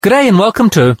G'day and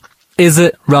welcome to Is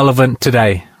It Relevant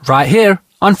Today? Right here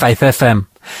on Faith FM.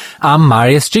 I'm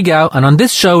Marius Gigao, and on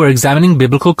this show we're examining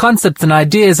biblical concepts and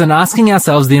ideas and asking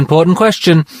ourselves the important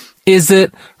question, is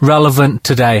it relevant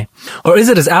today? Or is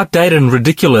it as outdated and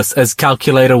ridiculous as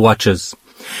calculator watches?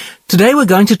 Today we're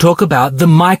going to talk about the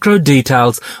micro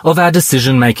details of our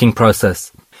decision-making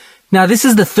process. Now this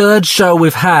is the third show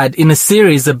we've had in a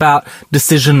series about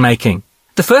decision-making.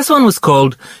 The first one was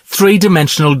called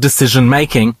Three-Dimensional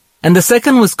Decision-Making, and the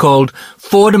second was called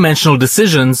Four-Dimensional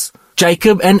Decisions,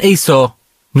 Jacob and Esau,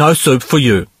 No Soup for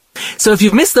You. So if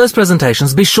you've missed those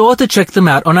presentations, be sure to check them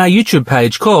out on our YouTube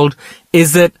page called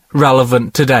Is It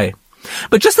Relevant Today?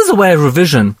 But just as a way of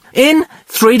revision, in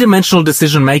three-dimensional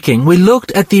decision-making, we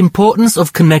looked at the importance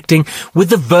of connecting with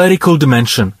the vertical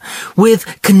dimension,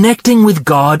 with connecting with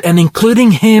God and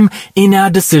including Him in our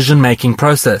decision-making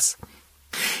process.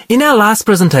 In our last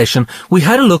presentation, we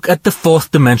had a look at the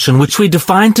fourth dimension, which we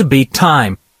defined to be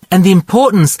time, and the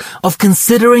importance of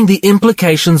considering the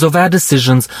implications of our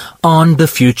decisions on the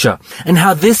future, and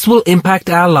how this will impact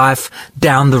our life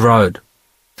down the road.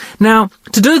 Now,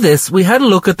 to do this, we had a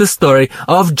look at the story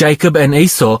of Jacob and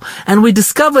Esau, and we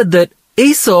discovered that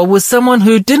Esau was someone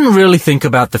who didn't really think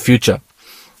about the future.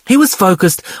 He was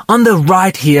focused on the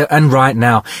right here and right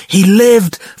now. He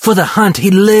lived for the hunt.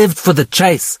 He lived for the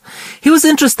chase. He was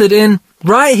interested in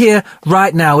right here,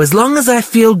 right now, as long as I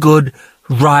feel good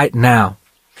right now.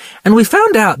 And we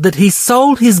found out that he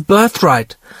sold his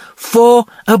birthright for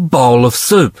a bowl of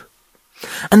soup.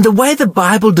 And the way the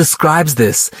Bible describes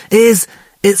this is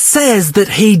it says that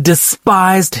he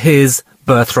despised his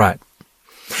birthright.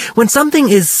 When something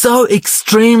is so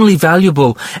extremely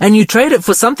valuable and you trade it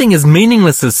for something as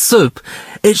meaningless as soup,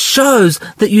 it shows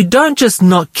that you don't just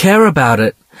not care about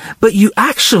it, but you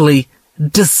actually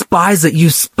despise it, you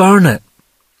spurn it.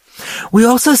 We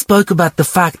also spoke about the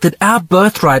fact that our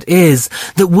birthright is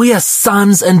that we are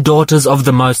sons and daughters of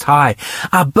the Most High.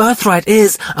 Our birthright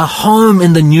is a home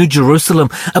in the New Jerusalem,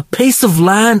 a piece of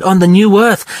land on the new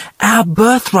earth. Our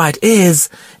birthright is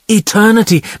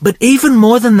eternity, but even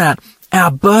more than that, our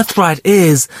birthright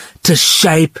is to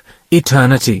shape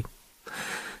eternity.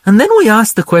 And then we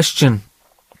ask the question,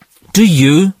 do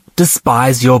you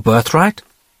despise your birthright?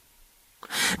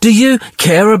 Do you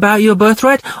care about your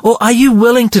birthright, or are you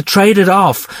willing to trade it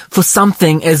off for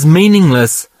something as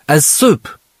meaningless as soup?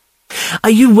 Are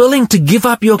you willing to give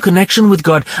up your connection with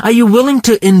God? Are you willing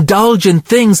to indulge in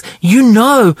things you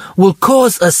know will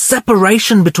cause a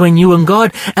separation between you and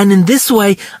God? And in this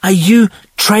way, are you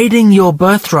trading your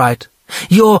birthright,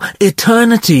 your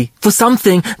eternity, for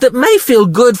something that may feel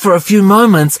good for a few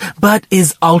moments, but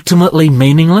is ultimately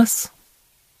meaningless?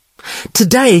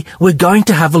 Today, we're going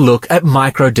to have a look at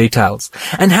micro details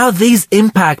and how these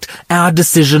impact our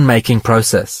decision-making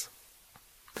process.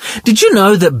 Did you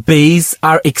know that bees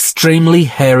are extremely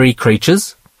hairy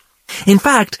creatures? In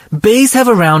fact, bees have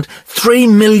around 3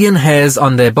 million hairs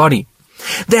on their body.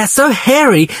 They're so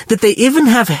hairy that they even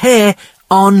have hair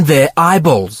on their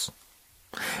eyeballs.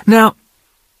 Now,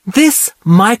 this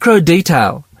micro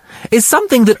detail is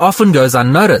something that often goes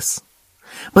unnoticed.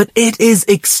 But it is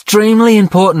extremely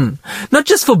important, not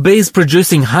just for bees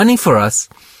producing honey for us,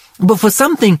 but for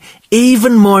something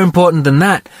even more important than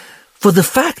that, for the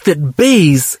fact that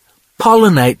bees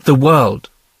pollinate the world.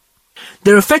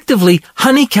 They're effectively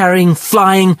honey-carrying,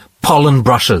 flying pollen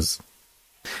brushes.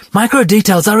 Micro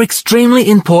details are extremely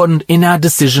important in our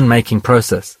decision-making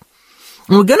process.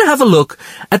 And we're going to have a look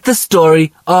at the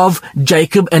story of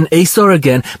Jacob and Esau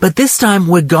again, but this time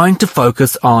we're going to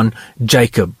focus on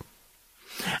Jacob.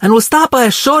 And we'll start by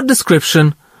a short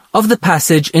description of the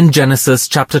passage in Genesis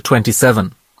chapter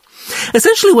 27.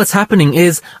 Essentially what's happening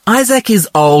is Isaac is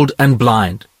old and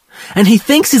blind, and he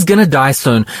thinks he's going to die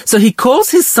soon, so he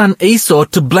calls his son Esau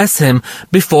to bless him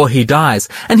before he dies.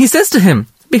 And he says to him,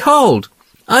 "Behold,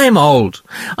 I am old.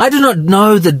 I do not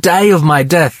know the day of my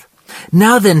death.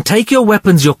 Now then, take your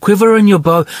weapons, your quiver and your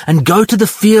bow, and go to the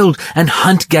field and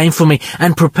hunt game for me,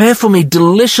 and prepare for me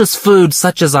delicious food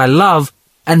such as I love,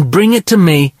 and bring it to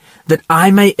me, that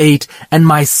I may eat, and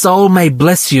my soul may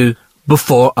bless you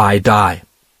before I die."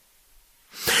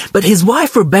 But his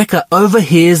wife Rebekah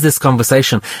overhears this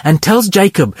conversation and tells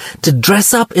Jacob to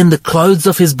dress up in the clothes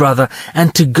of his brother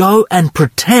and to go and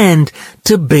pretend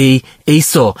to be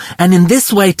Esau, and in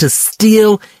this way to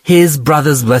steal his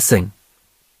brother's blessing.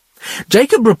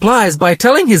 Jacob replies by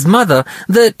telling his mother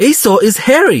that Esau is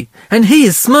hairy and he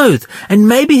is smooth, and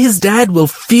maybe his dad will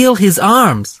feel his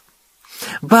arms.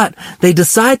 But they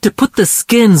decide to put the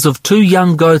skins of 2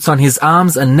 young goats on his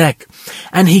arms and neck,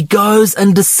 and he goes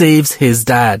and deceives his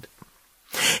dad.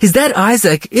 His dad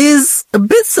Isaac is a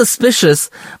bit suspicious,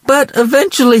 but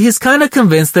eventually he's kind of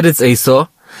convinced that it's Esau.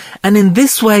 And in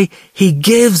this way, he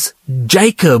gives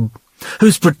Jacob,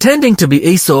 who's pretending to be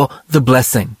Esau, the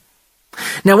blessing.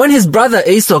 Now, when his brother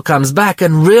Esau comes back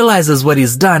and realizes what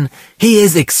he's done, he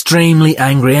is extremely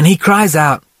angry and he cries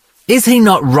out, "Is he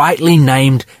not rightly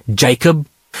named Jacob?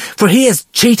 For he has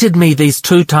cheated me these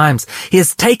 2 times. He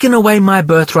has taken away my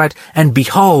birthright, and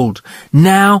behold,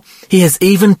 now he has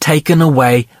even taken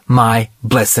away my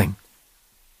blessing."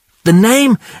 The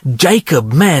name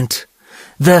Jacob meant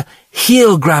the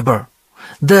heel grabber,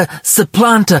 the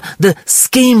supplanter, the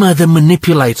schemer, the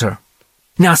manipulator.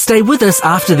 Now stay with us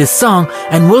after this song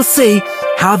and we'll see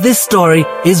how this story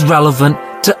is relevant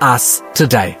to us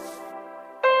today.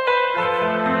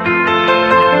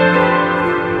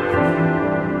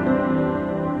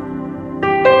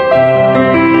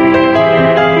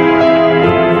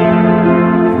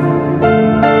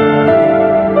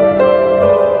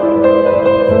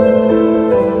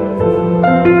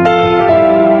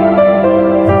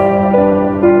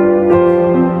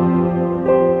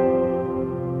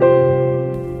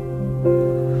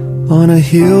 On a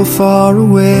hill far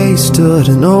away stood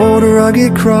an old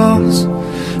rugged cross,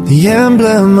 the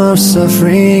emblem of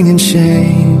suffering and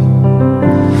shame.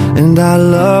 And I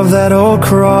love that old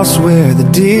cross where the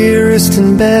dearest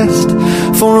and best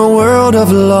for a world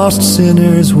of lost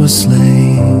sinners was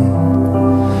slain.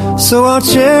 So I'll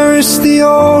cherish the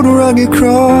old rugged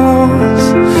cross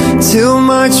till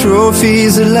my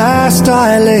trophies at last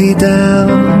I lay down.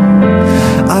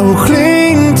 I will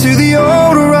cling to the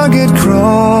old rugged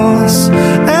cross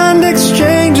and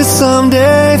exchange it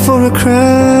someday for a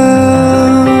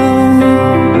crown.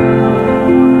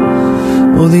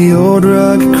 Well, the old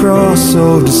rugged cross,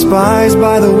 so despised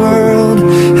by the world,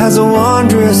 has a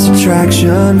wondrous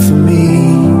attraction for me.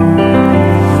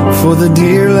 For the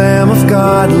dear Lamb of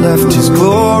God left his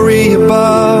glory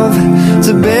above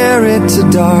to bear it to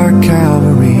dark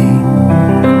Calvary.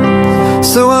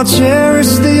 So I'll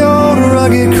cherish the old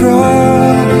rugged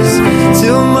cross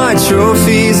till my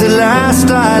trophies at last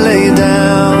I lay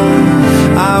down.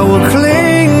 I will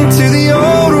cling to the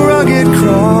old rugged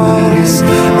cross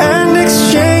and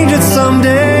exchange it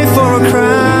someday for a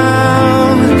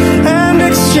crown. And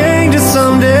exchange it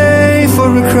someday for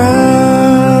a crown.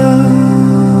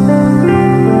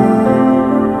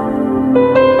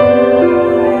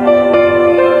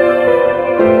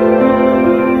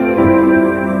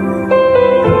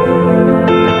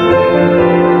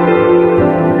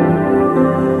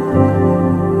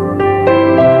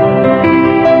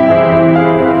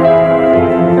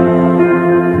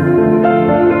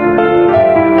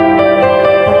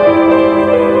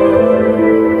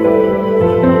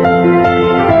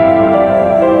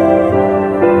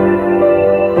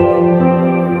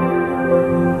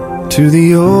 To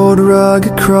the old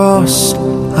rugged cross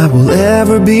I will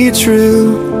ever be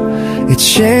true, its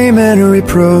shame and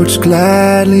reproach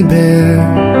gladly bear.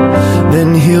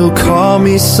 Then he'll call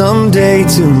me someday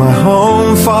to my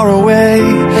home far away,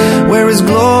 where his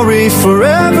glory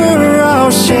forever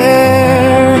I'll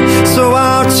share. So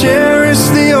I'll cherish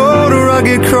the old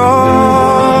rugged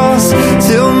cross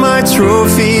till my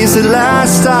trophies at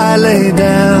last I lay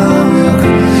down.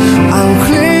 I'll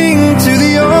cling to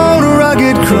the old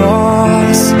rugged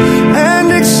cross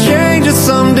and exchange it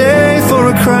someday for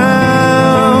a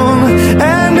crown.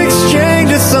 And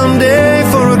exchange it someday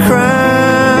for a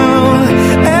crown.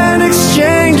 And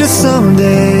exchange it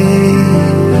someday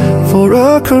for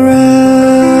a crown.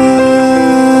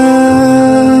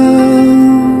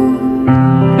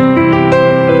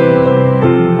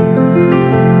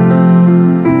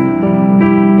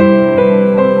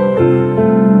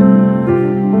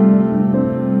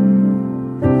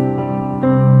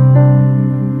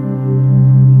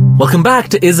 Welcome back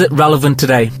to Is It Relevant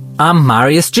Today? I'm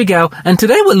Marius Jigao, and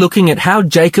today we're looking at how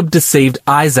Jacob deceived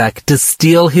Isaac to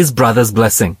steal his brother's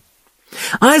blessing.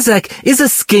 Isaac is a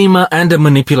schemer and a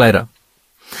manipulator.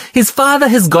 His father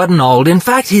has gotten old. In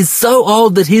fact, he's so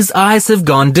old that his eyes have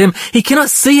gone dim. He cannot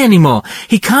see anymore.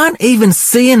 He can't even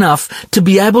see enough to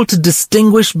be able to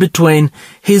distinguish between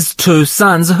his 2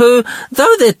 sons, who,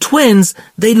 though they're twins,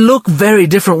 they look very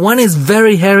different. One is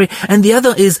very hairy and the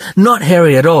other is not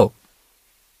hairy at all.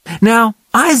 Now,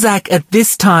 Isaac at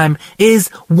this time is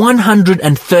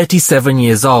 137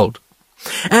 years old,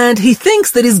 and he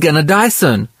thinks that he's going to die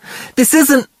soon. This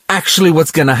isn't actually what's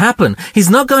going to happen.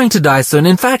 He's not going to die soon.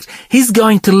 In fact, he's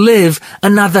going to live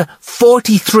another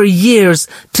 43 years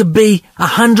to be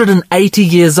 180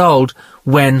 years old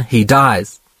when he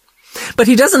dies. But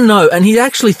he doesn't know, and he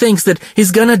actually thinks that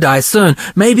he's going to die soon.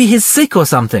 Maybe he's sick or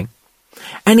something.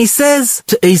 And he says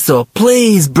to Esau,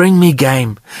 please bring me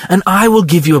game, and I will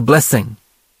give you a blessing.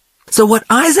 So what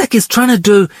Isaac is trying to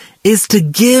do is to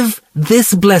give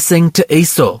this blessing to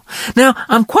Esau. Now,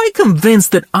 I'm quite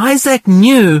convinced that Isaac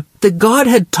knew that God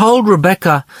had told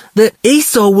Rebekah that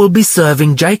Esau will be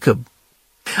serving Jacob.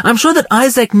 I'm sure that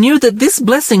Isaac knew that this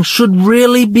blessing should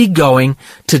really be going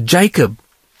to Jacob.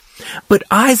 But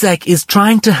Isaac is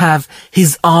trying to have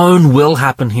his own will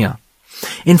happen here.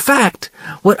 In fact,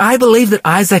 what I believe that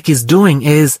Isaac is doing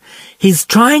is he's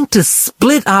trying to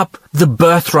split up the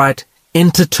birthright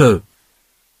into two.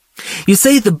 You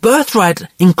see, the birthright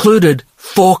included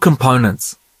 4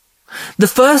 components. The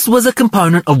first was a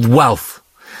component of wealth.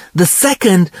 The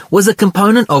second was a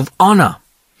component of honor.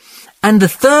 And the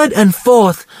third and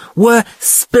fourth were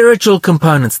spiritual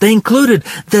components. They included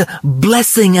the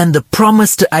blessing and the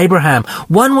promise to Abraham.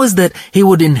 One was that he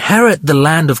would inherit the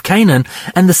land of Canaan,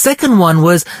 and the second one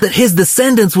was that his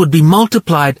descendants would be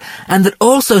multiplied, and that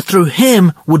also through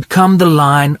him would come the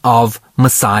line of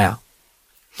Messiah.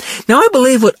 Now I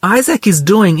believe what Isaac is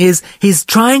doing is he's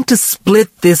trying to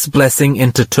split this blessing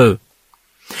into 2.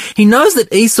 He knows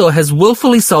that Esau has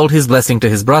willfully sold his blessing to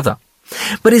his brother,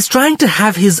 but he's trying to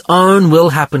have his own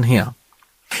will happen here.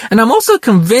 And I'm also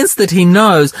convinced that he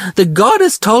knows that God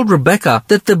has told Rebekah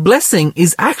that the blessing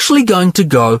is actually going to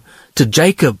go to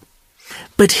Jacob.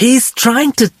 But he's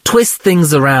trying to twist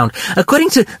things around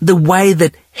according to the way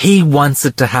that he wants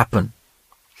it to happen.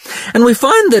 And we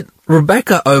find that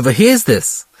Rebekah overhears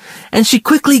this, and she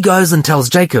quickly goes and tells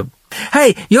Jacob,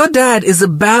 hey, your dad is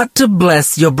about to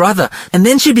bless your brother. And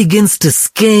then she begins to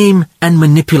scheme and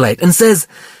manipulate and says,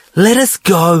 let us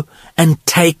go and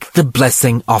take the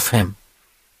blessing off him.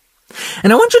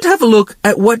 And I want you to have a look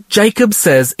at what Jacob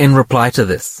says in reply to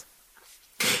this.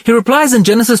 He replies in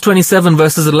Genesis 27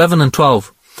 verses 11 and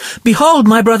 12, behold,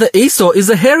 my brother Esau is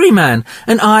a hairy man,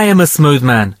 and I am a smooth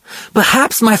man.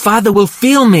 Perhaps my father will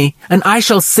feel me, and I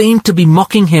shall seem to be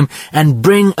mocking him and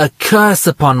bring a curse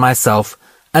upon myself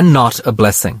and not a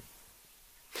blessing.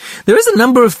 There is a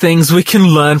number of things we can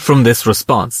learn from this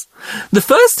response. The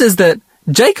first is that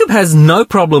Jacob has no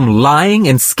problem lying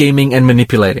and scheming and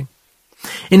manipulating.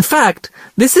 In fact,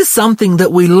 this is something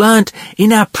that we learnt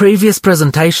in our previous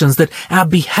presentations, that our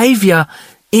behavior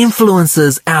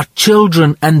influences our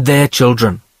children and their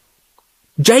children.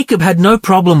 Jacob had no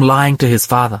problem lying to his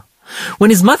father.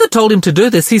 When his mother told him to do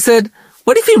this, he said,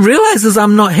 what if he realizes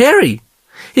I'm not hairy?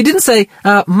 He didn't say,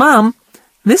 Mom,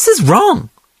 this is wrong.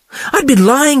 I'd be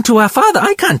lying to our father.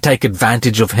 I can't take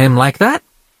advantage of him like that.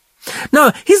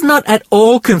 No, he's not at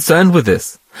all concerned with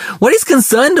this. What he's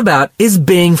concerned about is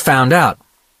being found out.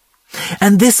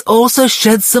 And this also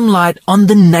sheds some light on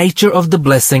the nature of the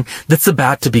blessing that's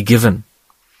about to be given.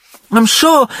 I'm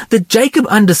sure that Jacob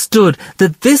understood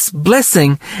that this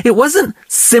blessing, it wasn't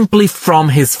simply from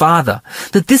his father,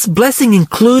 that this blessing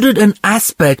included an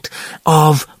aspect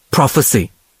of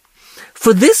prophecy.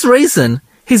 For this reason,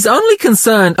 he's only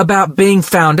concerned about being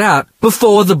found out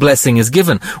before the blessing is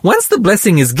given. Once the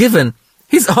blessing is given,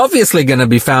 he's obviously going to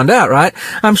be found out, right?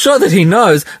 I'm sure that he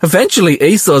knows eventually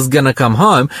Esau's going to come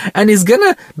home, and he's going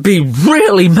to be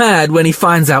really mad when he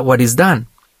finds out what he's done.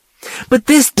 But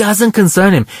this doesn't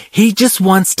concern him. He just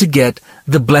wants to get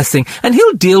the blessing, and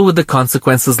he'll deal with the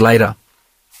consequences later.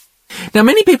 Now,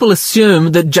 many people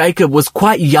assume that Jacob was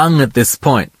quite young at this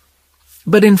point.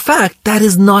 But in fact, that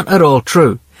is not at all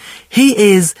true. He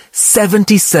is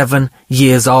 77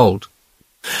 years old.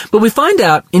 But we find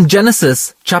out in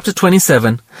Genesis chapter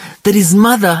 27 that his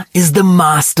mother is the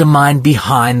mastermind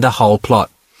behind the whole plot.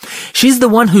 She's the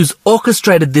one who's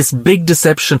orchestrated this big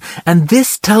deception, and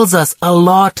this tells us a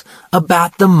lot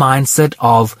about the mindset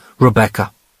of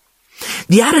Rebekah.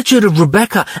 The attitude of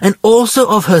Rebekah and also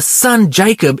of her son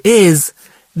Jacob is,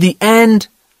 the end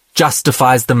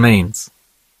justifies the means.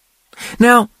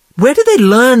 Now, where do they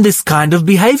learn this kind of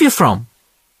behavior from?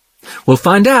 We'll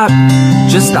find out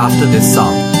just after this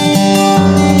song.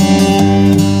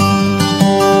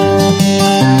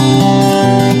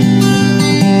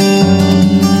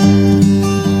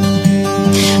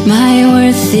 My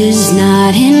worth is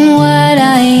not in what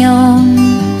I own,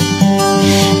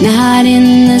 not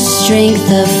in the strength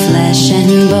of flesh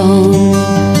and bone,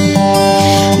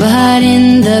 but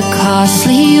in the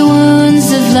costly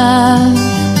wounds of love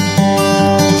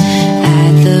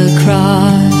at the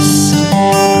cross.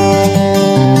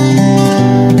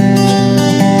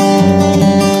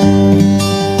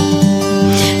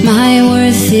 My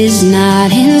worth is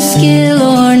not in skill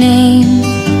or name,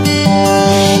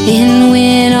 in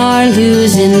win or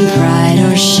lose, in pride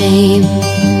or shame,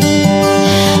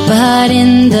 but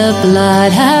in the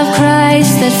blood of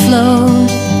Christ that flowed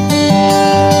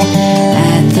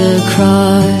at the the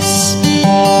cross.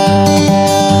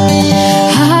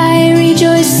 I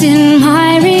rejoice in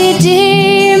my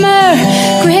Redeemer,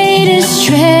 greatest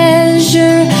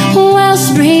treasure,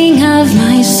 wellspring of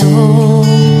my soul.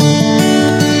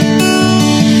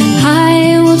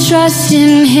 I will trust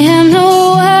in him,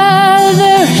 no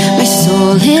other. My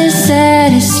soul is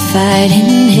satisfied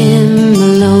in him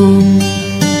alone.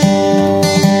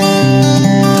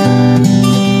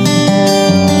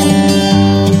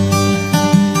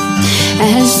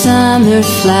 Summer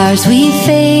flowers we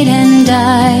fade and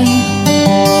die,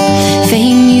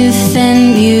 fame, youth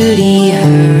and beauty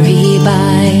hurry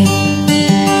by,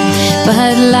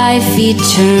 but life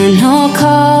eternal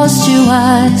calls to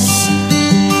us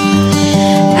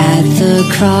at the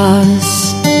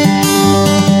cross.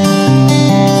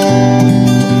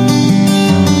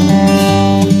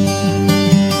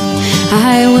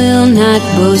 I will not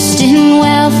boast in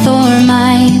wealth or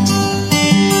might,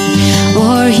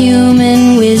 or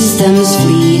human wisdom's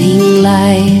fleeting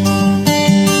light,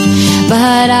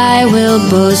 but I will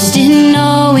boast in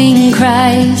knowing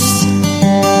Christ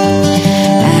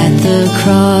at the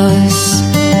cross.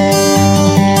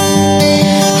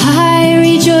 I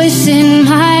rejoice in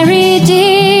my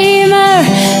Redeemer,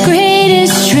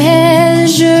 greatest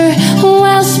treasure,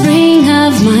 wellspring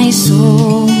of my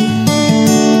soul.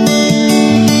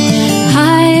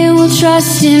 I will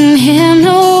trust in him,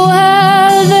 no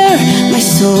other. My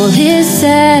soul is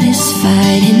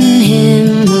satisfied in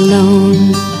him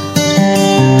alone.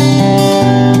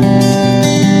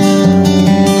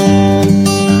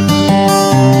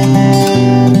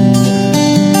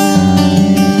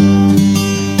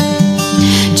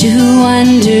 Two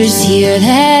wonders here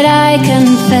that I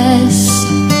confess,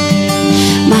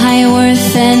 my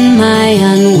worth and my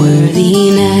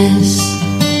unworthiness,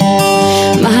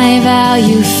 my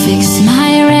value fixed,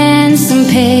 my ransom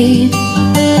paid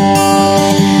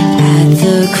at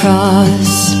the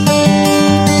cross.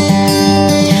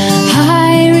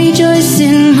 I rejoice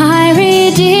in my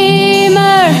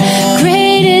Redeemer,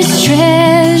 greatest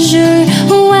treasure,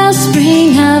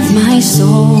 wellspring of my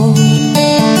soul.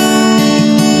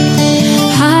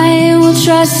 I will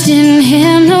trust in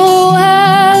him, no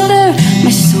other.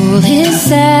 My soul is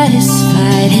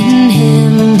satisfied in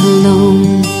him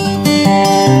alone.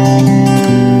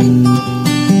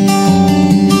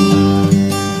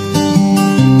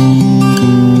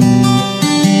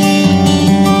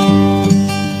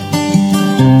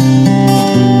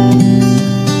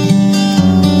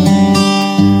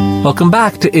 Welcome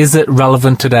back to Is It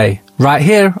Relevant Today, right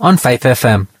here on Faith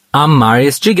FM. I'm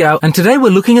Marius Jigao, and today we're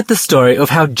looking at the story of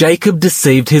how Jacob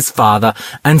deceived his father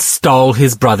and stole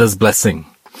his brother's blessing.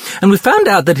 And we found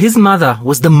out that his mother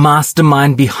was the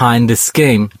mastermind behind this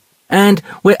scheme. And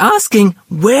we're asking,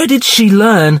 where did she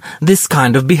learn this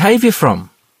kind of behavior from?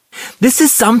 This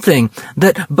is something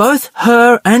that both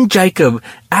her and Jacob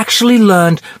actually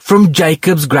learned from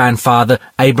Jacob's grandfather,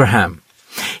 Abraham.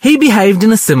 He behaved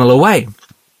in a similar way.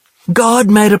 God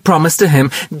made a promise to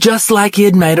him just like he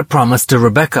had made a promise to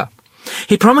Rebekah.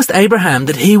 He promised Abraham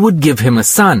that he would give him a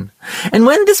son. And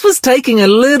when this was taking a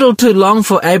little too long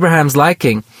for Abraham's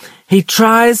liking, he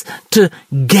tries to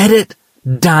get it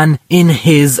done in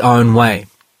his own way.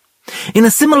 In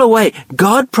a similar way,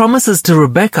 God promises to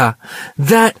Rebekah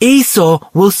that Esau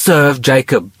will serve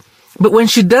Jacob. But when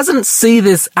she doesn't see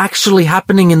this actually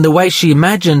happening in the way she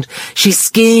imagined, she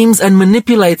schemes and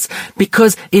manipulates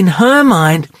because in her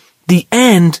mind, the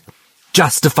end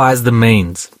justifies the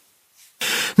means.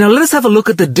 Now let us have a look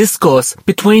at the discourse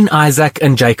between Isaac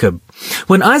and Jacob.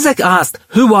 When Isaac asked,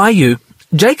 "Who are you?"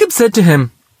 Jacob said to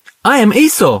him, "I am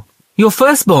Esau, your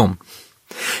firstborn."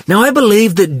 Now I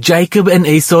believe that Jacob and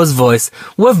Esau's voice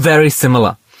were very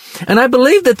similar. And I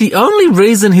believe that the only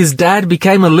reason his dad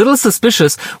became a little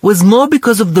suspicious was more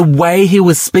because of the way he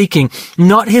was speaking,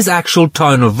 not his actual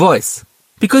tone of voice.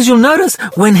 Because you'll notice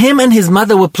when him and his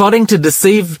mother were plotting to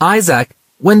deceive Isaac,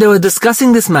 when they were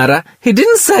discussing this matter, he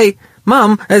didn't say,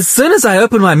 "Mum, as soon as I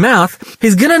open my mouth,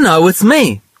 he's gonna know it's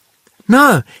me."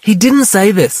 No, he didn't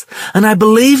say this. And I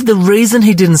believe the reason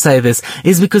he didn't say this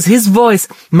is because his voice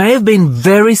may have been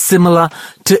very similar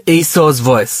to Esau's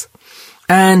voice.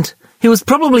 And he was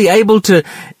probably able to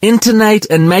intonate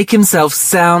and make himself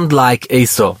sound like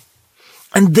Esau.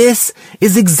 And this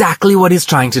is exactly what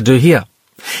he's trying to do here.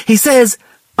 He says,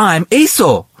 "I'm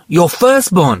Esau, your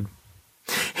firstborn."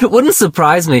 It wouldn't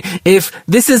surprise me if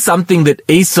this is something that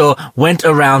Esau went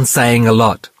around saying a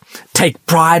lot. Take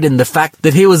pride in the fact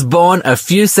that he was born a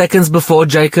few seconds before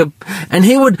Jacob, and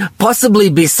he would possibly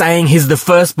be saying he's the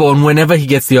firstborn whenever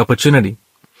he gets the opportunity.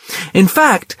 In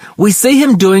fact, we see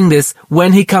him doing this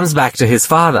when he comes back to his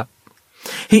father.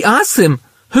 He asks him,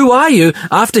 "Who are you?"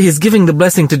 after he's giving the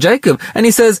blessing to Jacob. And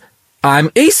he says,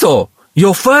 "I'm Esau,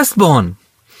 your firstborn."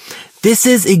 This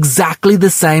is exactly the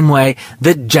same way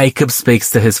that Jacob speaks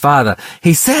to his father.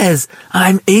 He says,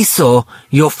 "I'm Esau,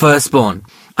 your firstborn.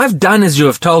 I've done as you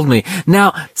have told me.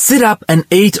 Now sit up and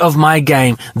eat of my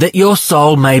game, that your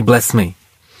soul may bless me."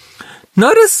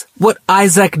 Notice what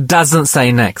Isaac doesn't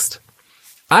say next.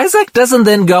 Isaac doesn't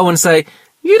then go and say,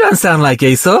 "You don't sound like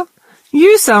Esau.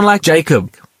 You sound like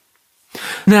Jacob."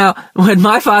 Now, when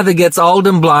my father gets old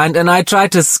and blind and I try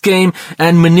to scheme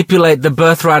and manipulate the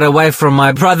birthright away from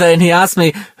my brother and he asks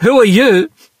me, "Who are you?"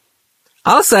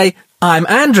 I'll say, "I'm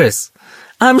Andres."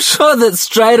 I'm sure that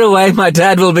straight away my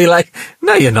dad will be like,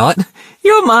 "No, you're not.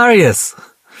 You're Marius."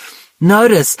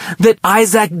 Notice that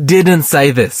Isaac didn't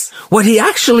say this. What he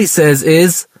actually says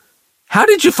is, "How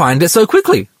did you find it so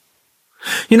quickly?"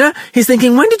 You know, he's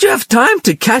thinking, when did you have time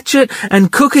to catch it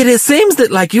and cook it? It seems that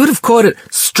like you would have caught it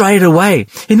straight away.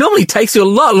 It normally takes you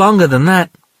a lot longer than that.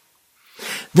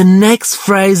 The next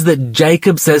phrase that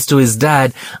Jacob says to his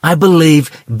dad, I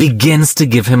believe, begins to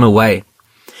give him away.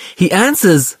 He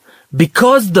answers,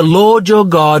 "Because the Lord your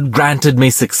God granted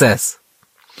me success."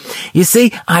 You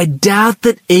see, I doubt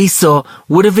that Esau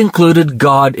would have included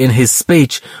God in his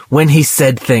speech when he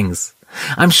said things.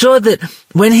 I'm sure that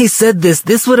when he said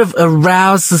this would have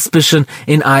aroused suspicion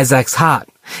in Isaac's heart.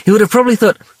 He would have probably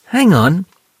thought, hang on,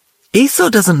 Esau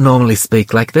doesn't normally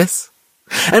speak like this.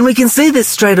 And we can see this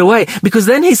straight away, because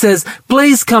then he says,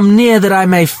 "Please come near that I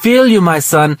may feel you, my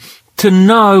son, to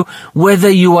know whether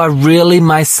you are really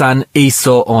my son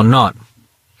Esau or not."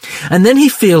 And then he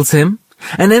feels him,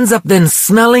 and ends up then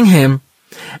smelling him,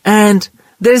 and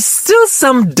there's still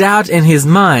some doubt in his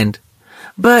mind,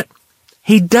 but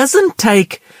he doesn't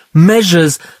take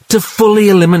measures to fully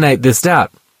eliminate this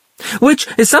doubt, which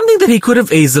is something that he could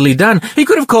have easily done. He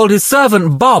could have called his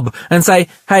servant Bob and say,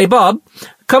 "Hey Bob,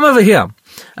 come over here.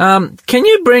 Can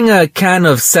you bring a can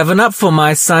of 7-Up for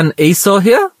my son Esau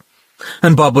here?"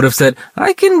 And Bob would have said,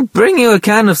 "I can bring you a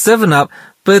can of 7-Up,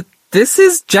 but this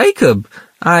is Jacob.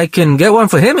 I can get one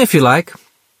for him if you like."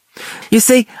 You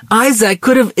see, Isaac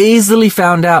could have easily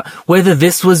found out whether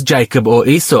this was Jacob or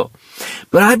Esau.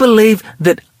 But I believe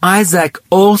that Isaac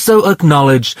also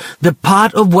acknowledged that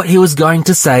part of what he was going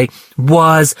to say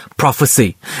was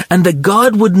prophecy, and that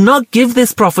God would not give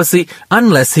this prophecy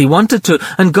unless he wanted to,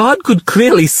 and God could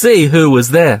clearly see who was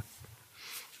there.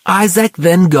 Isaac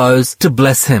then goes to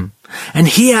bless him, and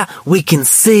here we can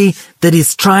see that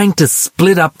he's trying to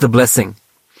split up the blessing.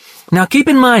 Now keep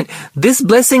in mind, this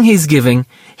blessing he's giving,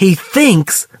 he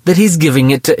thinks that he's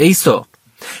giving it to Esau.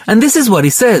 And this is what he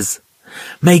says,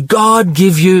 "May God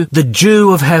give you the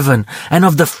dew of heaven and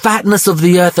of the fatness of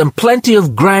the earth and plenty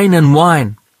of grain and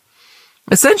wine."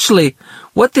 Essentially,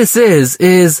 what this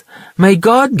is, may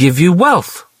God give you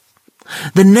wealth.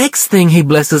 The next thing he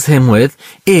blesses him with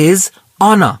is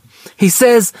honor. He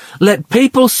says, "Let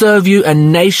people serve you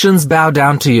and nations bow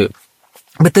down to you."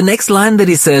 But the next line that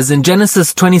he says in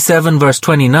Genesis 27 verse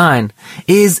 29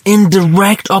 is in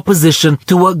direct opposition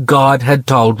to what God had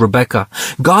told Rebekah.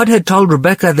 God had told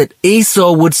Rebekah that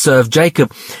Esau would serve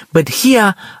Jacob, but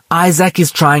here Isaac is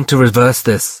trying to reverse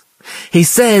this. He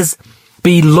says,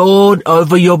 "Be Lord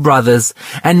over your brothers,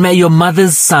 and may your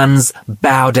mother's sons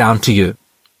bow down to you."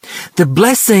 The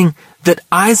blessing that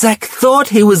Isaac thought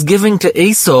he was giving to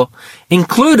Esau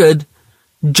included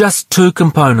just two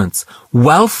components,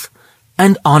 wealth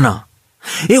and honor.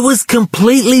 It was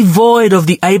completely void of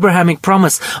the Abrahamic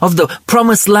promise, of the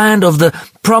promised land, of the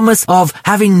promise of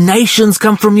having nations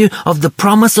come from you, of the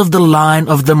promise of the line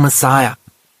of the Messiah.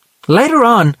 Later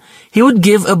on, he would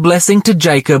give a blessing to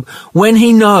Jacob when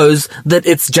he knows that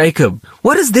it's Jacob.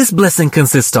 What does this blessing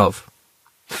consist of?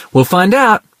 We'll find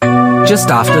out just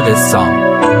after this song.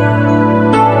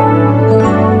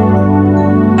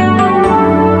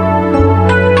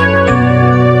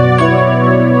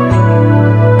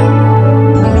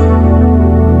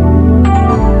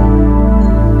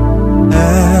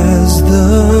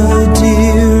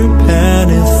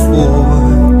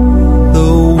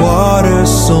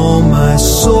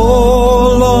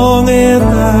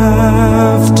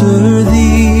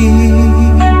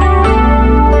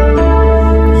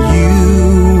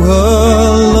 You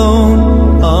alone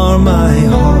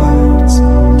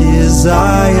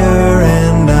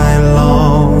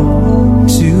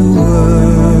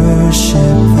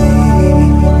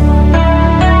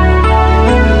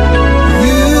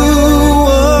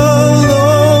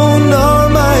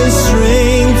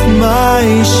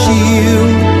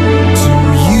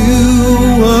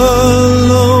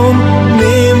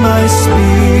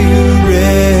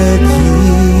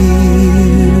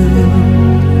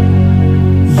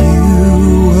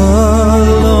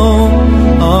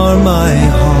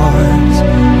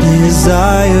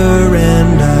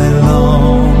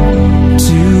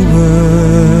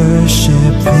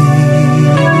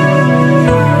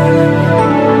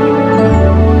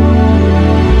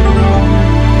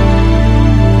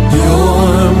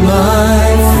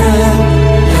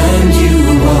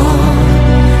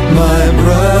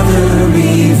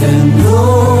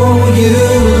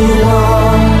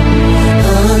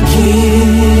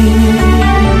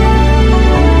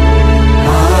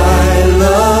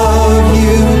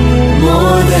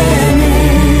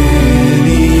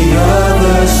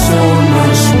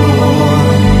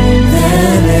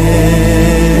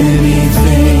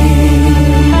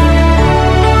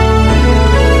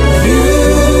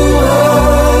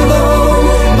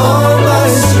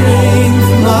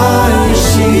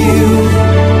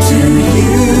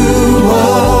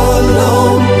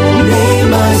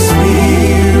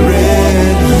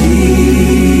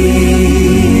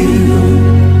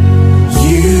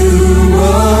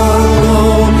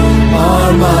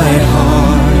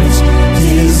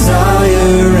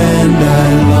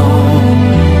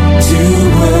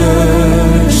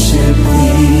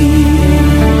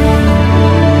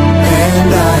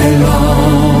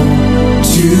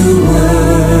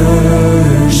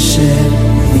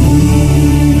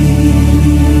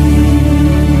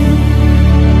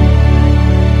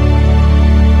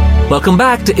Welcome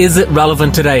back to Is It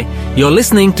Relevant Today? You're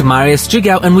listening to Marius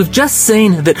Jigao, and we've just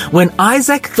seen that when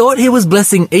Isaac thought he was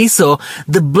blessing Esau,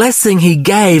 the blessing he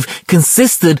gave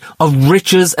consisted of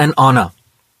riches and honor.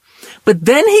 But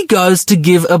then he goes to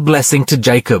give a blessing to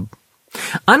Jacob.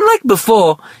 Unlike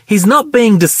before, he's not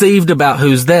being deceived about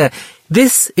who's there.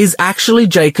 This is actually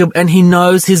Jacob, and he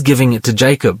knows he's giving it to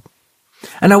Jacob.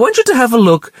 And I want you to have a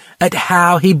look at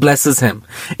how he blesses him.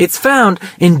 It's found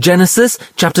in Genesis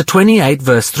chapter 28,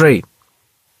 verse 3.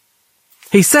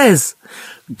 He says,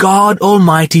 God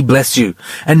Almighty bless you,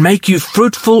 and make you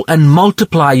fruitful and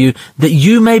multiply you, that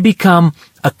you may become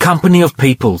a company of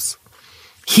peoples.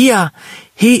 Here,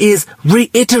 he is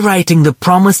reiterating the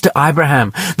promise to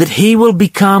Abraham that he will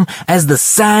become as the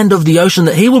sand of the ocean,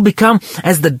 that he will become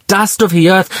as the dust of the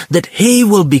earth, that he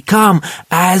will become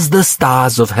as the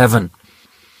stars of heaven.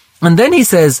 And then he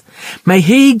says, may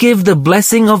he give the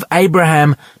blessing of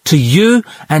Abraham to you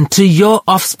and to your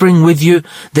offspring with you,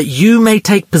 that you may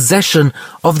take possession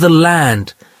of the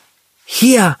land.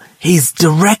 Here, he's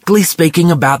directly speaking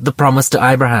about the promise to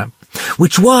Abraham,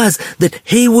 which was that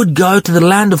he would go to the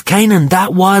land of Canaan.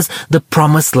 That was the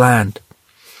promised land.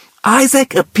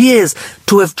 Isaac appears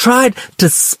to have tried to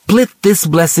split this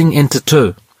blessing into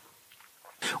two.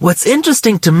 What's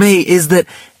interesting to me is that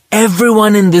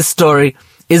everyone in this story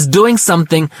is doing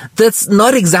something that's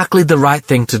not exactly the right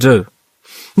thing to do.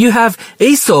 You have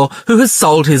Esau, who has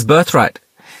sold his birthright.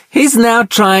 He's now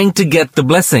trying to get the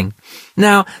blessing.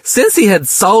 Now, since he had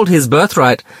sold his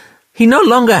birthright, he no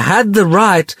longer had the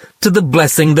right to the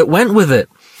blessing that went with it.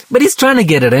 But he's trying to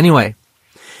get it anyway.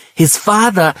 His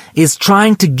father is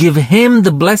trying to give him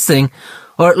the blessing,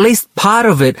 or at least part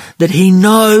of it, that he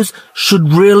knows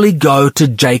should really go to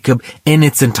Jacob in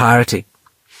its entirety.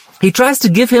 He tries to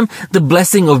give him the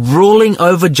blessing of ruling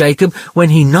over Jacob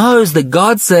when he knows that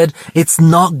God said it's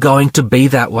not going to be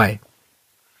that way.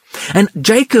 And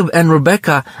Jacob and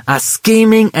Rebekah are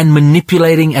scheming and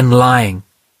manipulating and lying.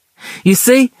 You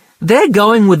see, they're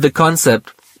going with the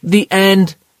concept, the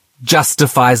end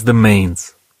justifies the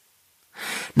means.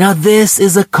 Now this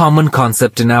is a common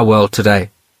concept in our world today.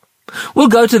 We'll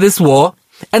go to this war,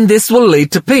 and this will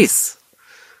lead to peace.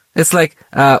 It's like,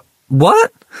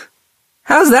 what?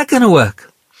 How's that going to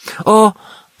work? Or,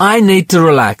 I need to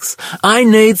relax. I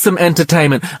need some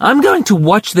entertainment. I'm going to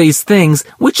watch these things,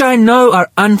 which I know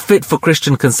are unfit for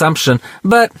Christian consumption,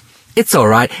 but it's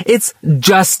alright. It's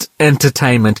just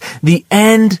entertainment. The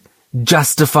end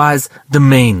justifies the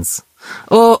means.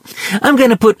 Or, I'm going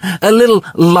to put a little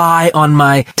lie on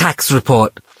my tax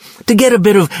report to get a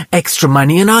bit of extra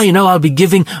money, and I'll be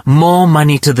giving more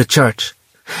money to the church.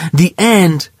 The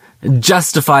end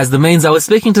justifies the means. I was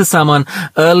speaking to someone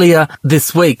earlier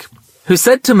this week who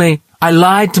said to me, I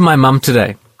lied to my mum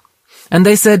today. And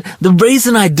they said, the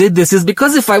reason I did this is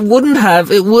because if I wouldn't have,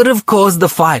 it would have caused the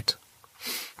fight.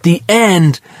 The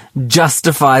end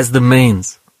justifies the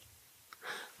means.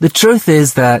 The truth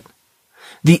is that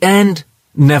the end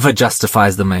never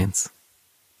justifies the means.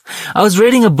 I was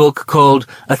reading a book called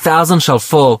A Thousand Shall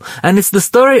Fall, and it's the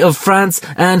story of Franz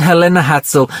and Helena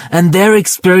Hatzel and their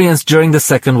experience during the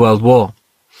Second World War.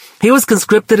 He was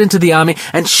conscripted into the army,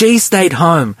 and she stayed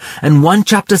home. And one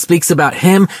chapter speaks about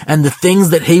him and the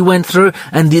things that he went through,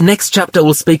 and the next chapter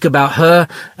will speak about her,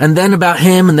 and then about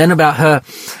him, and then about her.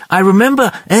 I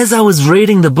remember, as I was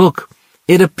reading the book,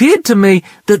 it appeared to me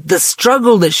that the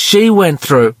struggle that she went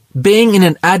through, being in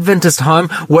an Adventist home,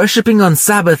 worshipping on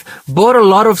Sabbath, brought a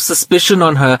lot of suspicion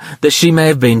on her that she may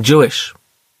have been Jewish.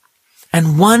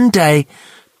 And one day,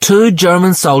 2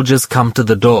 German soldiers come to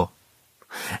the door.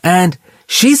 And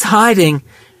she's hiding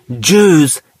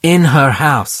Jews in her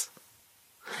house.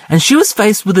 And she was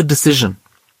faced with a decision.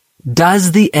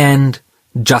 Does the end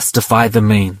justify the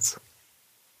means?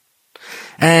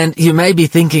 And you may be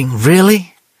thinking,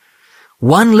 really?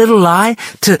 One little lie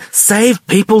to save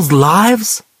people's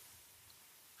lives?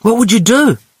 What would you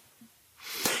do?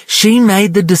 She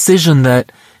made the decision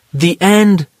that the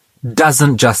end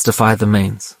doesn't justify the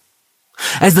means.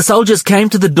 As the soldiers came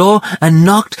to the door and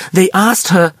knocked, they asked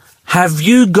her, have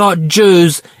you got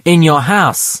Jews in your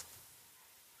house?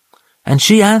 And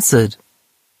she answered,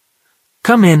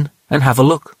 come in and have a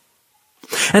look.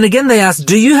 And again they asked,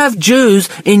 do you have Jews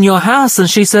in your house? And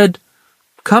she said,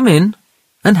 come in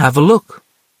and have a look.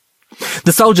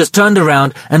 The soldiers turned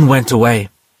around and went away.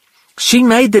 She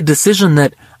made the decision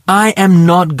that I am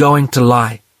not going to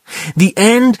lie. The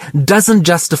end doesn't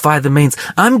justify the means.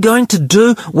 I'm going to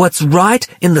do what's right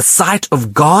in the sight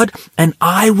of God, and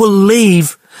I will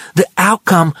leave the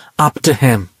outcome up to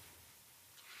Him.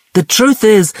 The truth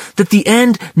is that the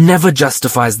end never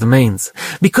justifies the means,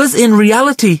 because in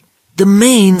reality, the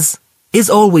means is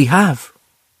all we have.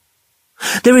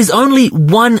 There is only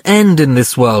one end in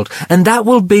this world, and that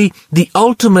will be the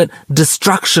ultimate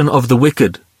destruction of the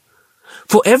wicked.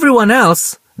 For everyone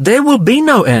else, there will be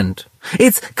no end.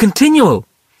 It's continual.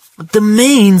 The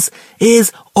means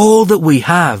is all that we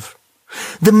have.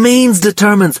 The means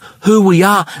determines who we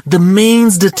are. The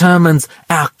means determines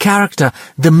our character.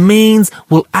 The means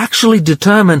will actually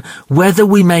determine whether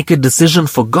we make a decision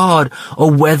for God or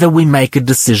whether we make a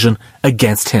decision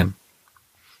against Him.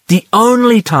 The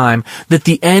only time that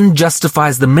the end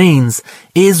justifies the means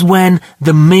is when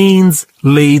the means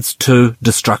leads to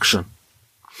destruction.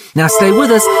 Now stay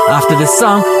with us after this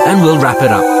song and we'll wrap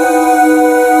it up.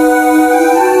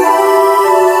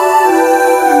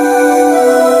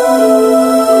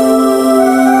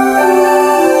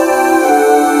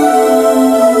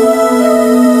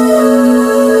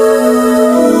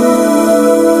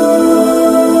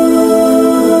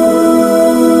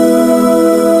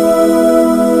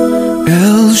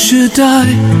 El Shaddai,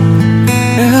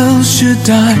 El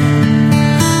Shaddai,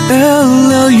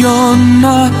 El Elyon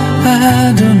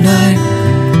Adonai.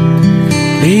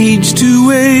 Age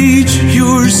to age,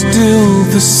 you're still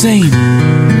the same,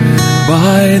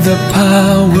 by the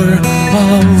power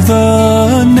of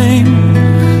the name.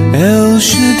 El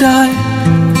Shaddai,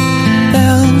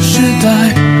 El Shaddai,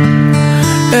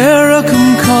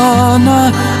 Erakum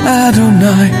Kana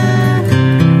Adonai.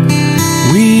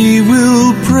 We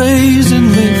will praise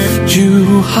and lift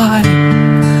you high,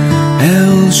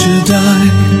 El Shaddai.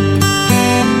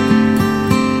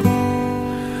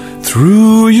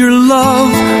 Through your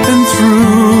love and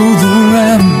through the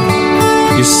Ram,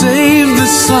 you saved the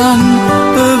son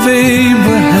of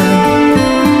Abraham.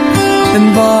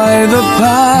 And by the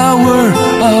power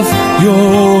of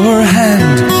your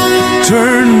hand,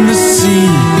 turn the sea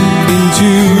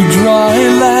into dry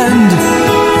land.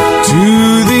 To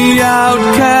the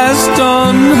outcast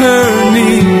on her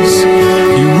knees,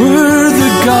 you were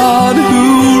the God who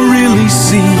really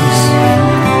sees.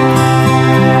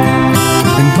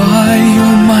 And by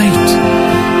your might,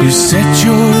 you set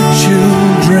your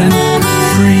children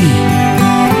free.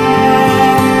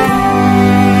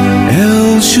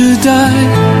 El Shaddai,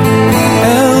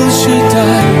 El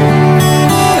Shaddai,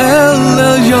 El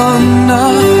Elyon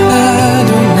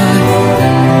Adonai.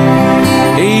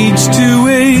 Age to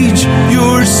age,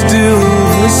 you're still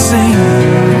the same,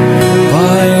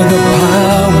 by the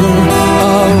power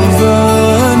of the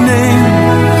name.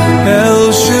 El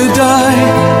Shaddai,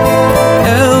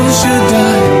 El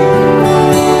Shaddai,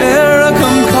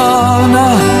 Erakum Kana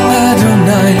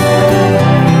Adonai.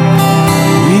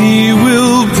 We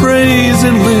will praise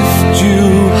and lift you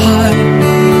high,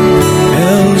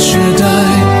 El Shaddai.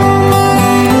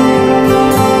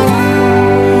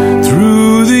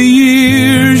 Through the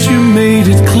years you made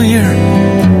it clear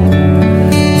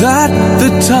that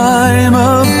the time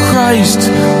of Christ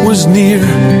was near,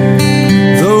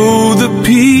 though the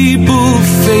people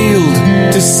failed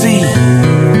to see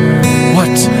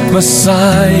what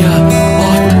Messiah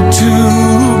ought to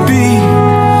be.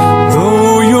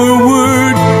 Though your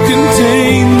word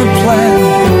contained the plan,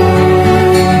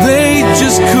 they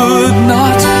just could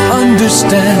not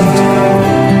understand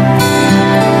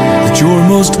that your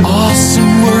most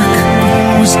awesome work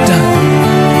was done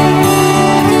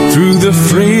through the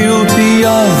frailty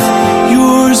of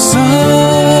your Son.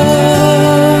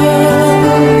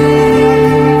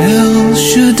 El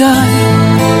Shaddai,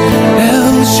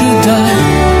 El Shaddai,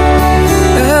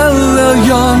 El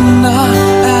Elyon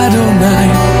Adonai.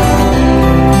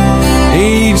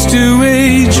 Age to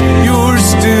age, you're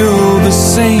still the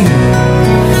same,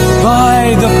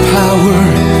 by the power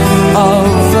of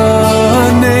the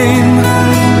name.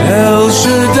 El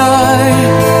Shaddai,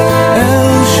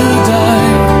 El Shaddai,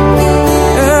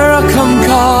 Erakum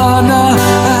Kana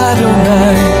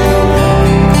Adonai.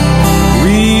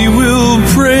 We will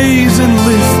praise and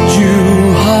lift you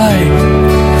high,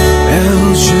 El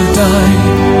Shaddai.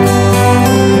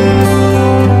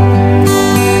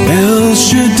 El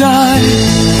Shaddai,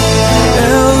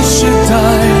 El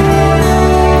Shaddai,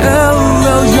 El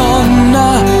Elyon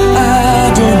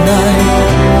Adonai.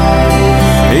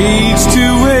 Age to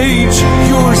age,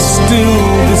 you're still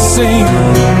the same,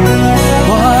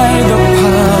 by the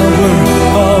power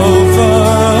of the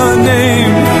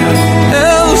name.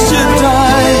 El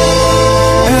Shaddai,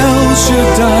 El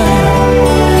Shaddai,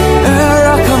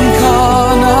 Erakum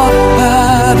Kana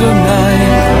Adonai.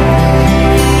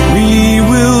 We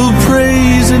will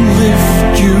praise and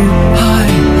lift you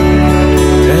high,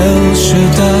 El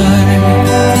Shaddai.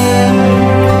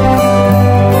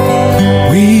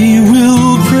 We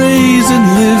will praise and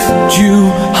lift you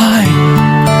high,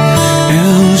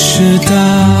 El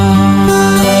Shaddai.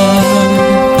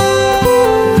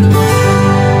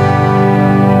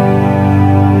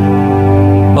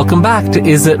 Welcome back to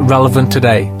Is It Relevant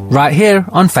Today, right here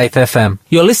on Faith FM.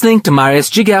 You're listening to Marius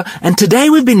Jigao, and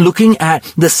today we've been looking at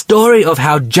the story of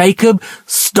how Jacob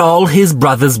stole his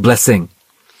brother's blessing.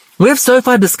 We have so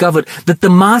far discovered that the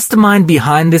mastermind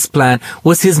behind this plan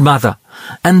was his mother,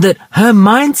 and that her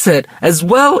mindset, as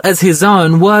well as his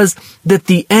own, was that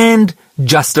the end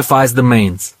justifies the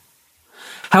means.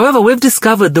 However, we've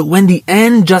discovered that when the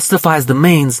end justifies the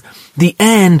means, the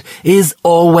end is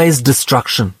always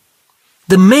destruction.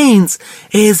 The means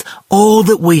is all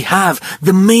that we have.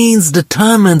 The means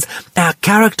determines our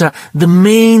character. The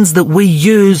means that we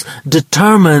use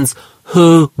determines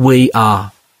who we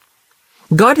are.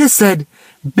 God has said,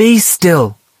 "Be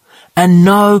still and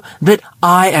know that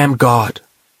I am God."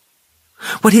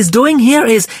 What he's doing here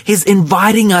is he's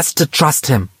inviting us to trust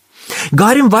him.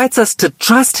 God invites us to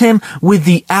trust him with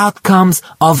the outcomes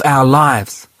of our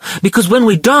lives. Because when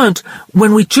we don't,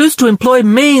 when we choose to employ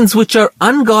means which are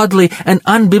ungodly and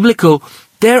unbiblical,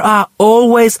 there are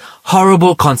always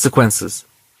horrible consequences.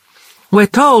 We're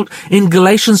told in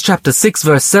Galatians chapter 6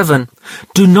 verse 7,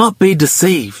 "Do not be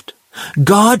deceived.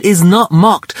 God is not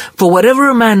mocked, for whatever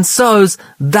a man sows,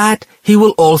 that he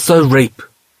will also reap."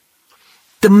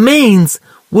 The means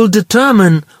will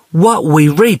determine what we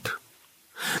reap.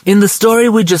 In the story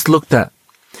we just looked at,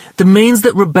 the means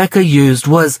that Rebekah used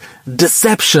was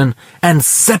deception and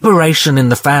separation in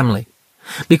the family,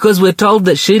 because we're told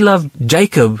that she loved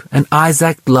Jacob and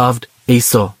Isaac loved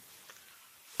Esau.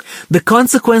 The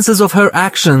consequences of her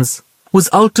actions was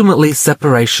ultimately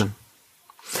separation.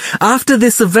 After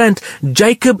this event,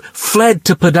 Jacob fled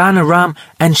to Padan Aram,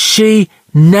 and she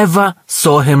never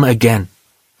saw him again.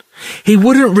 He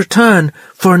wouldn't return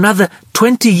for another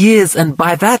 20 years, and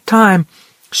by that time,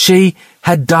 she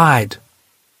had died.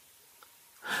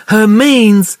 Her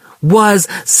means was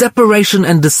separation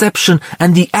and deception,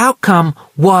 and the outcome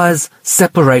was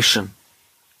separation.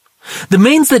 The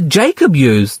means that Jacob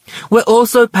used were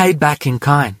also paid back in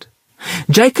kind.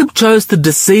 Jacob chose to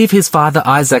deceive his father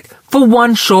Isaac for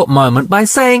one short moment by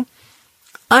saying,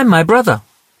 "I'm my brother."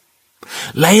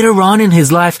 Later on in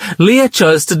his life, Leah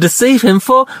chose to deceive him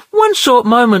for one short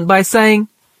moment by saying,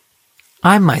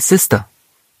 "I'm my sister."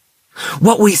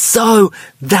 What we sow,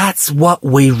 that's what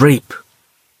we reap.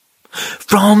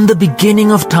 From the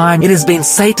beginning of time, it has been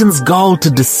Satan's goal to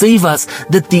deceive us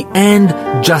that the end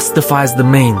justifies the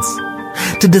means.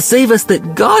 To deceive us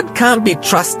that God can't be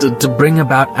trusted to bring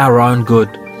about our own good.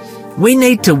 We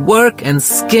need to work and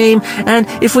scheme, and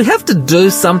if we have to do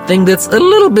something that's a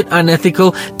little bit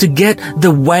unethical to get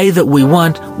the way that we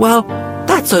want, well,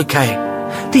 that's okay.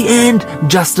 The end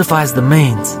justifies the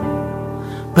means.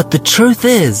 But the truth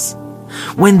is,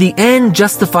 when the end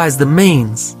justifies the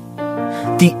means,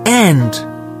 the end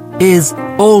is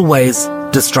always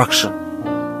destruction.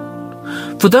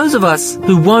 For those of us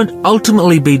who won't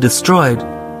ultimately be destroyed,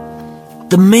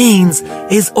 the means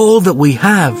is all that we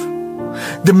have.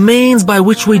 The means by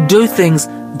which we do things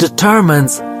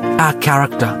determines our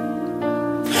character.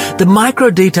 The micro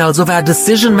details of our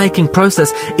decision-making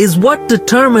process is what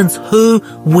determines who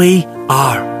we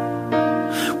are.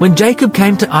 When Jacob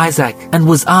came to Isaac and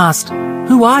was asked,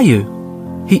 "Who are you?"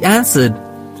 he answered,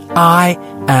 "I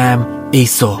am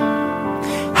Esau."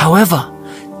 However,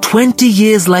 20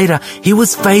 years later, he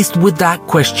was faced with that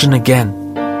question again.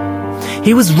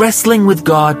 He was wrestling with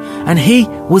God, and he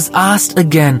was asked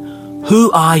again,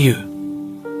 "Who are you?"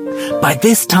 By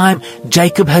this time,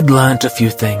 Jacob had learned a few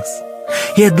things.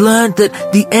 He had learned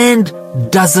that the end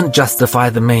doesn't justify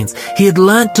the means. He had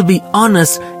learned to be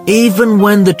honest even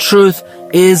when the truth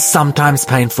is sometimes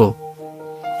painful.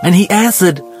 And he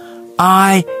answered,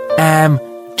 "I am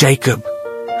Jacob.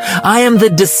 I am the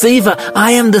deceiver.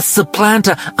 I am the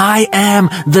supplanter. I am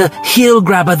the heel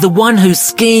grabber, the one who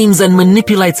schemes and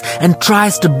manipulates and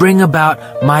tries to bring about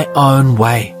my own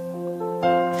way."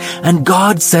 And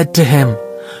God said to him,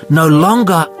 "No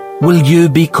longer will you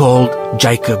be called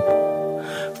Jacob.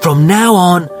 From now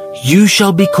on, you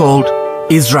shall be called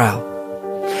Israel.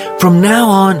 From now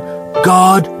on,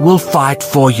 God will fight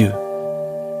for you."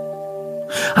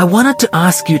 I wanted to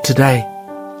ask you today,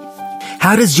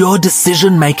 how does your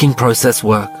decision-making process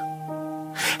work?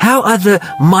 How are the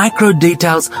micro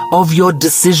details of your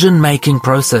decision-making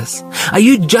process? Are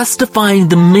you justifying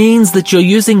the means that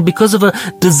you're using because of a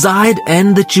desired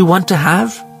end that you want to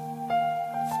have?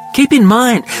 Keep in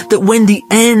mind that when the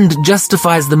end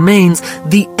justifies the means,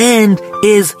 the end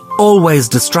is always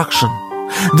destruction.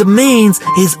 The means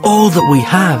is all that we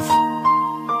have.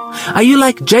 Are you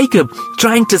like Jacob,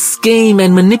 trying to scheme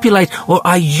and manipulate, or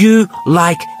are you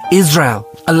like Israel,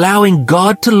 allowing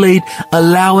God to lead,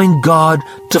 allowing God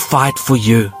to fight for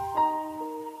you?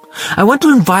 I want to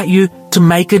invite you to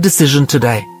make a decision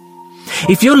today.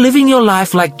 If you're living your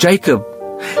life like Jacob,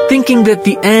 thinking that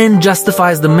the end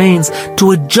justifies the means,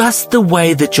 to adjust the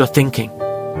way that you're thinking.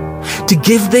 To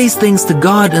give these things to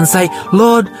God and say,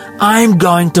 Lord, I'm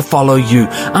going to follow you.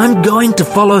 I'm going to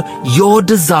follow your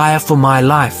desire for my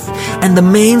life. And the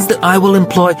means that I will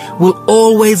employ will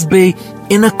always be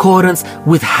in accordance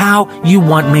with how you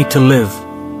want me to live.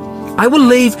 I will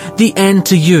leave the end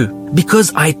to you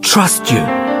because I trust you.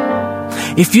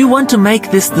 If you want to make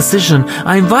this decision,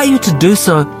 I invite you to do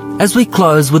so as we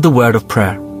close with a word of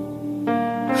prayer.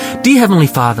 Dear Heavenly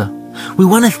Father, we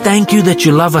want to thank you that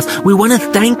you love us. We want to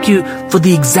thank you for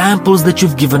the examples that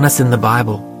you've given us in the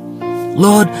Bible.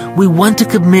 Lord, we want to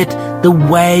commit the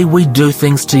way we do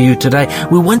things to you today.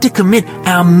 We want to commit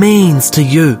our means to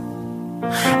you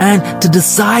and to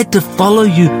decide to follow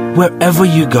you wherever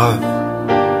you go.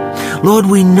 Lord,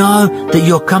 we know that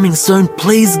you're coming soon.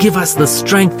 Please give us the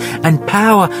strength and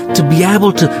power to be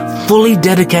able to fully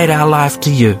dedicate our life to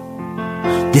you.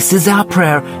 This is our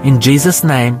prayer in Jesus'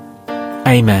 name.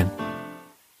 Amen.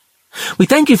 We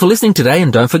thank you for listening today,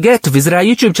 and don't forget to visit our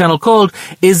YouTube channel called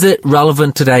Is It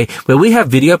Relevant Today, where we have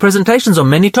video presentations on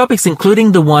many topics,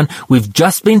 including the one we've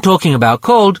just been talking about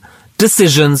called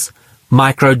Decisions,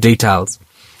 Micro Details.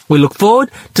 We look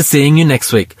forward to seeing you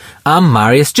next week. I'm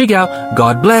Marius Jigao.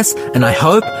 God bless, and I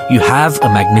hope you have a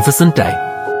magnificent day.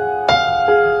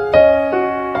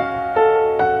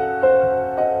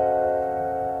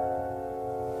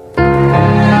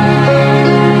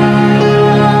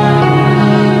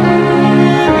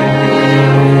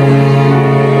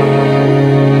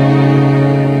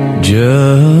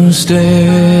 Just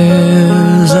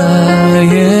as I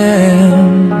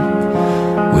am,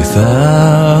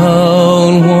 without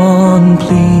one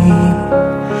plea,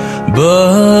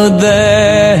 but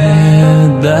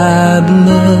that thy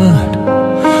blood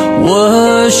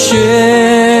was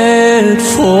shed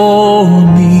for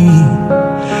me,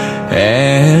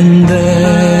 and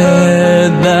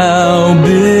that thou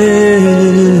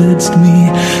bidst me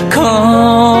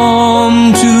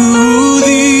come to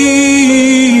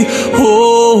thee, O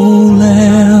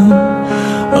Lamb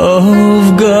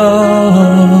of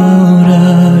God,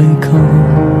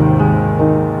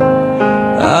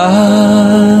 I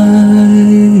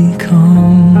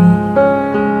come.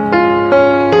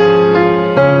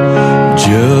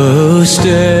 Just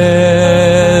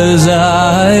as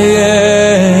I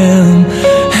am,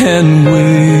 and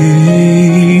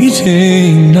waiting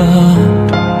not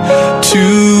to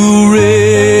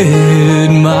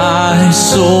rid my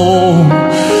soul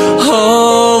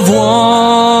of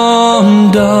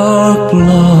one dark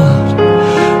blood,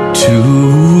 to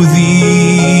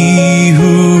thee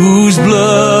whose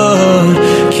blood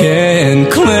can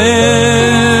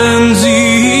cleanse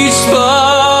each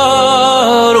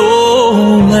spot, O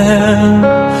Lamb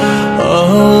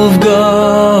of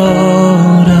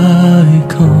God, I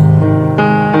come.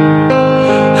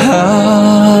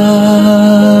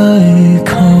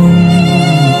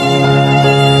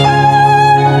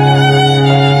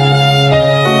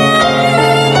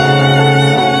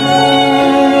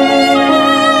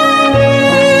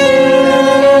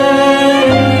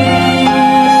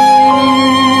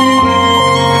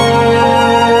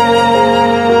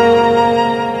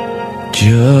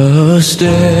 Just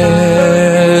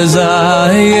as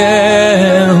I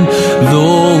am,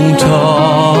 though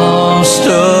tossed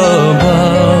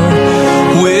about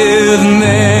with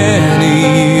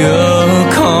many a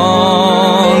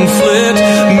conflict,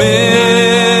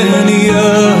 many a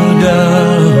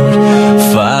doubt,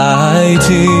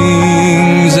 fightings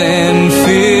and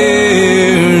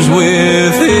fears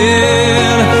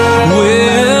within,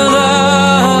 without,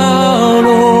 O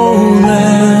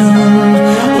Lamb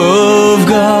of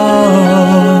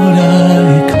God,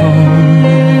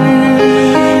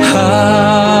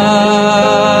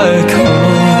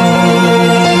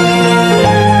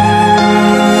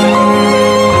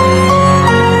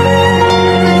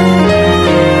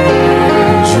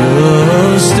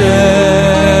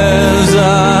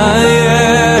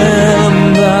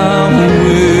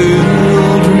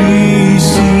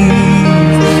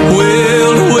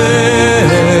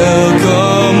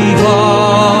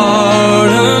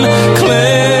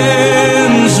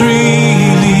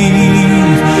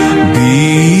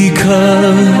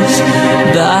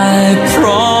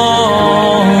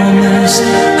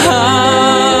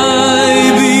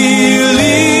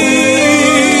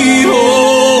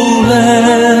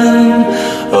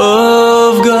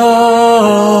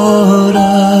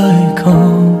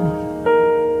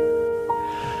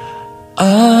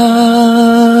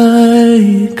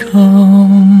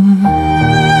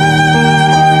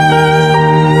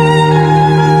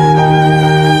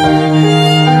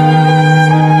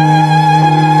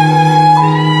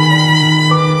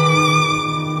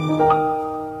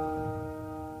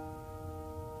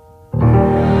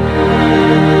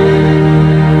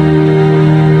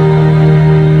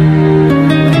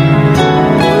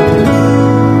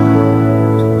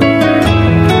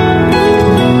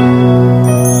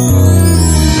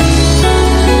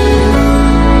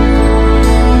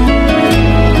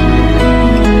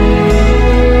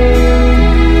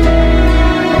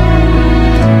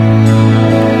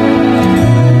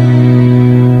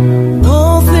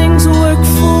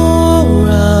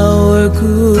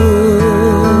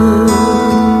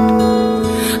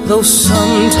 though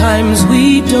sometimes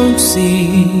we don't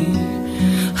see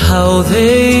how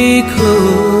they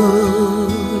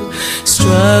could.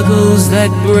 Struggles that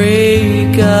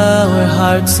break our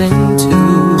hearts in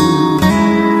two,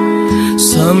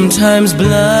 sometimes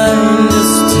blind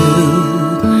us to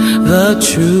the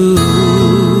truth.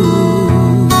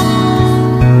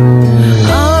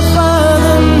 Our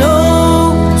Father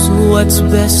knows what's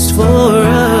best for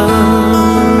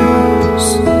us.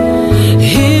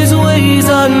 His ways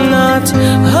are not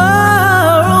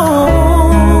our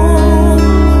own.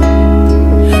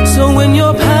 So when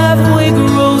your pathway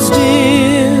grows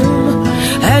dim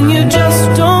and you just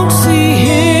don't see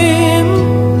Him,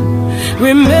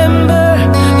 remember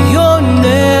you're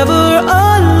never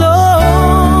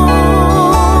alone.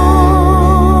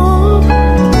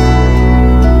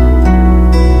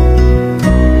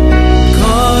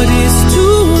 God is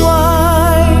too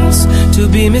wise to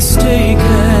be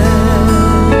mistaken.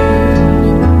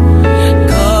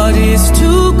 God is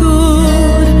too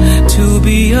good to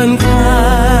be unkind.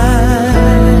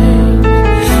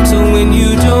 So when you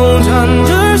don't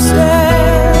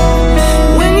understand,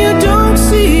 when you don't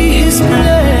see His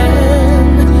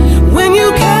plan, when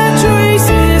you can't trace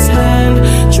His hand,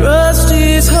 trust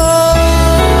His heart.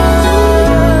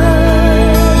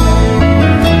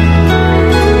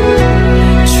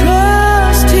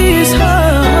 Trust His heart.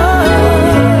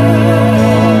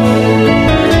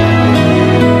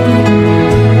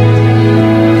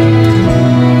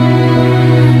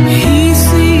 He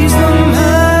sees the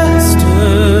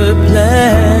master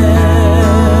plan,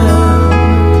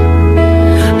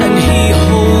 and He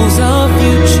holds our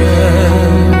future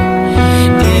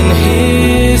in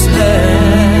His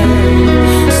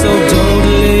hand. So don't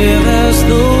live as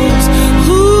those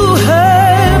who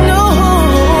have no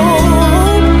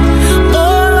hope.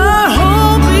 All our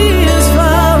hope is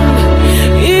found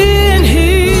in Him.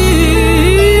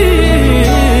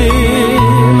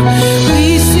 We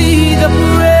see the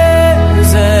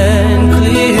present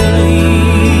clearly,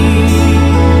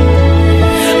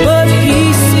 but He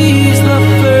sees the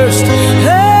first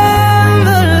and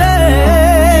the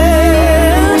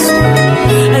last.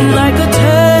 And like a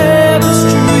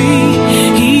tapestry,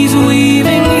 He's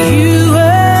weaving you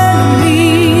and me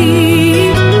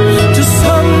to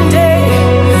someday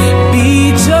be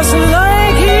just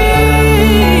like Him.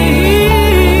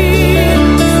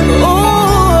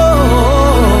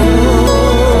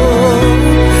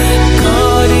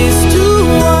 God is too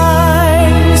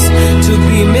wise to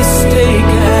be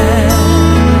mistaken.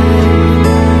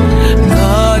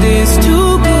 God is too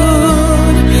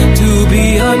good to be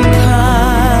unkind.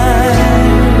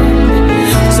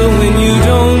 So when you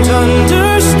don't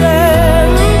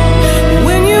understand,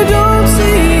 when you don't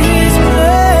see His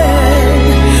plan,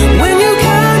 when you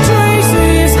can't trace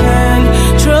His hand,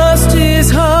 trust His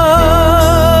heart.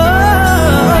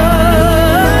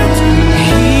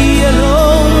 He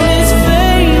alone is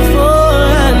faithful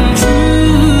and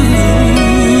true.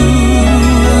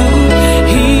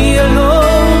 He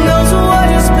alone knows what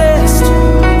is best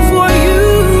for you.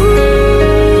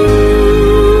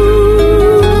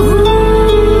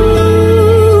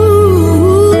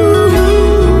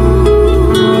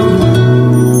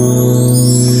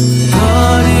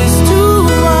 God is too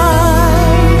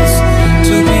wise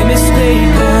to be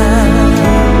mistaken.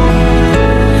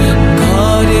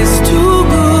 God is too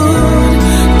good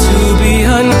to be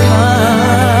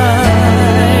unkind.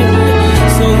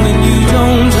 So when you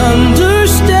don't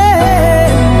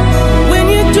understand, when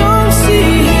you don't see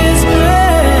His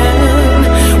plan,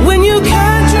 when you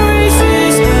can't trace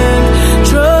His hand,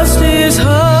 trust His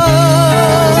heart.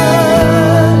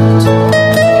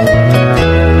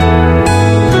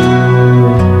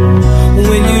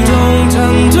 When you don't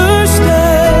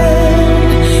understand,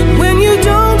 when you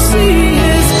don't see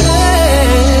His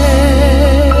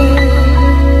hand,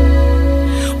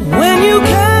 when you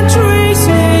can't trace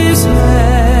His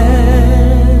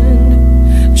hand,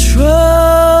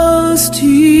 trust His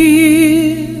heart.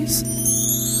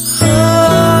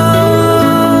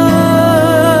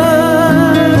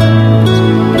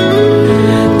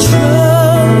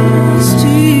 Trust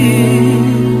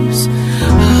His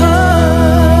heart.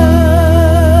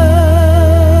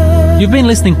 You've been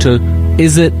listening to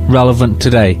Is It Relevant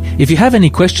Today? If you have any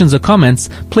questions or comments,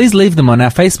 please leave them on our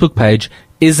Facebook page,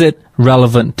 Is It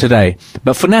Relevant Today?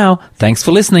 But for now, thanks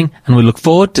for listening, and we look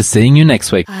forward to seeing you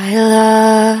next week. I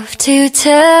love to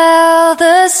tell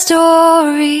the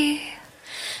story.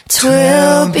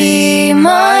 'Twill be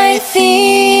my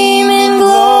theme in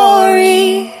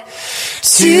glory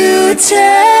to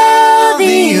tell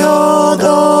the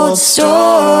old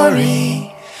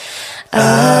story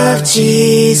of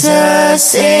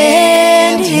Jesus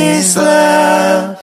and His love.